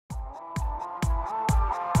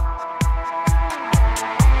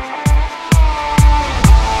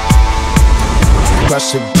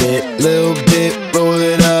crush a bit, little bit, roll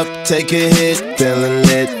it up, take a hit, feeling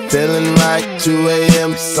lit, feeling right, 2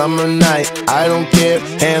 a.m. summer night, I don't care,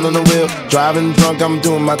 hand on the wheel, driving drunk, I'm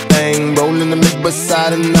doing my thing, rolling the mid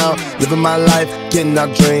beside and out, living my life, getting our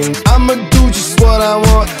dreams. I'ma do just what I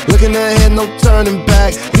want, looking ahead, no turning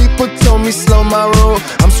back. People told me slow my roll,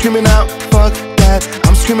 I'm screaming out, fuck that,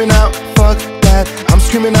 I'm screaming out, fuck that, I'm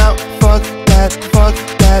screaming out, fuck that, fuck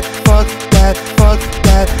that, fuck that, fuck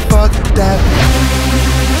that, fuck that.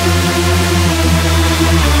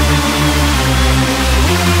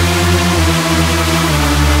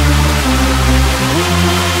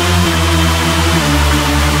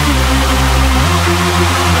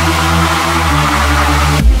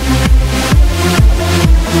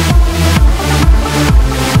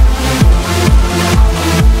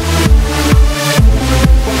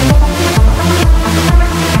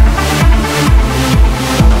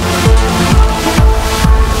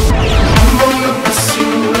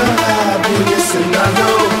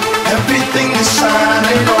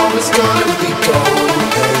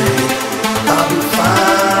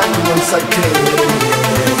 I can